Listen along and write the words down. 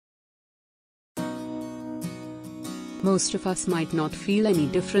Most of us might not feel any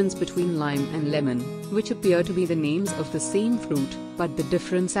difference between lime and lemon, which appear to be the names of the same fruit, but the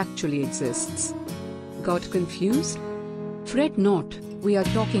difference actually exists. Got confused? Fret not, we are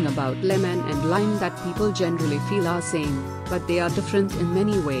talking about lemon and lime that people generally feel are same, but they are different in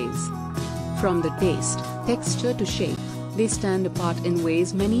many ways. From the taste, texture to shape, they stand apart in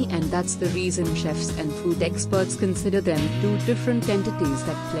ways many, and that's the reason chefs and food experts consider them two different entities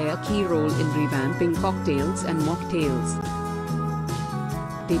that play a key role in revamping cocktails and mocktails.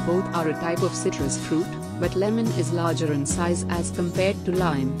 They both are a type of citrus fruit, but lemon is larger in size as compared to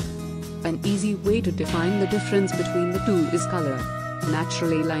lime. An easy way to define the difference between the two is color.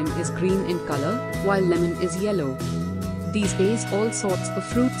 Naturally, lime is green in color, while lemon is yellow. These days all sorts of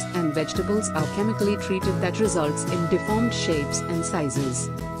fruits and vegetables are chemically treated that results in deformed shapes and sizes.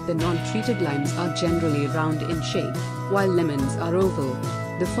 The non-treated limes are generally round in shape, while lemons are oval.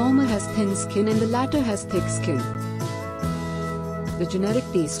 The former has thin skin and the latter has thick skin. The generic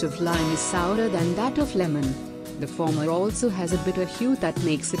taste of lime is sourer than that of lemon. The former also has a bitter hue that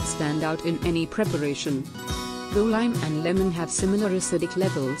makes it stand out in any preparation. Though lime and lemon have similar acidic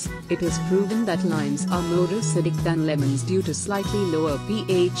levels, it is proven that limes are more acidic than lemons due to slightly lower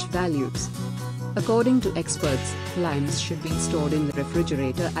pH values. According to experts, limes should be stored in the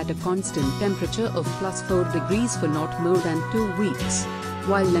refrigerator at a constant temperature of +4 degrees for not more than 2 weeks,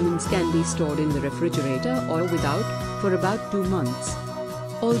 while lemons can be stored in the refrigerator or without, for about 2 months.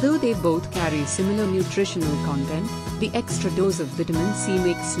 Although they both carry similar nutritional content, the extra dose of vitamin C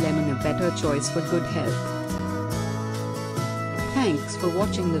makes lemon a better choice for good health. Thanks for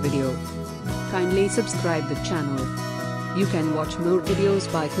watching the video. Kindly subscribe the channel. You can watch more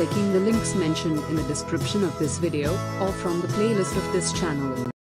videos by clicking the links mentioned in the description of this video, or from the playlist of this channel.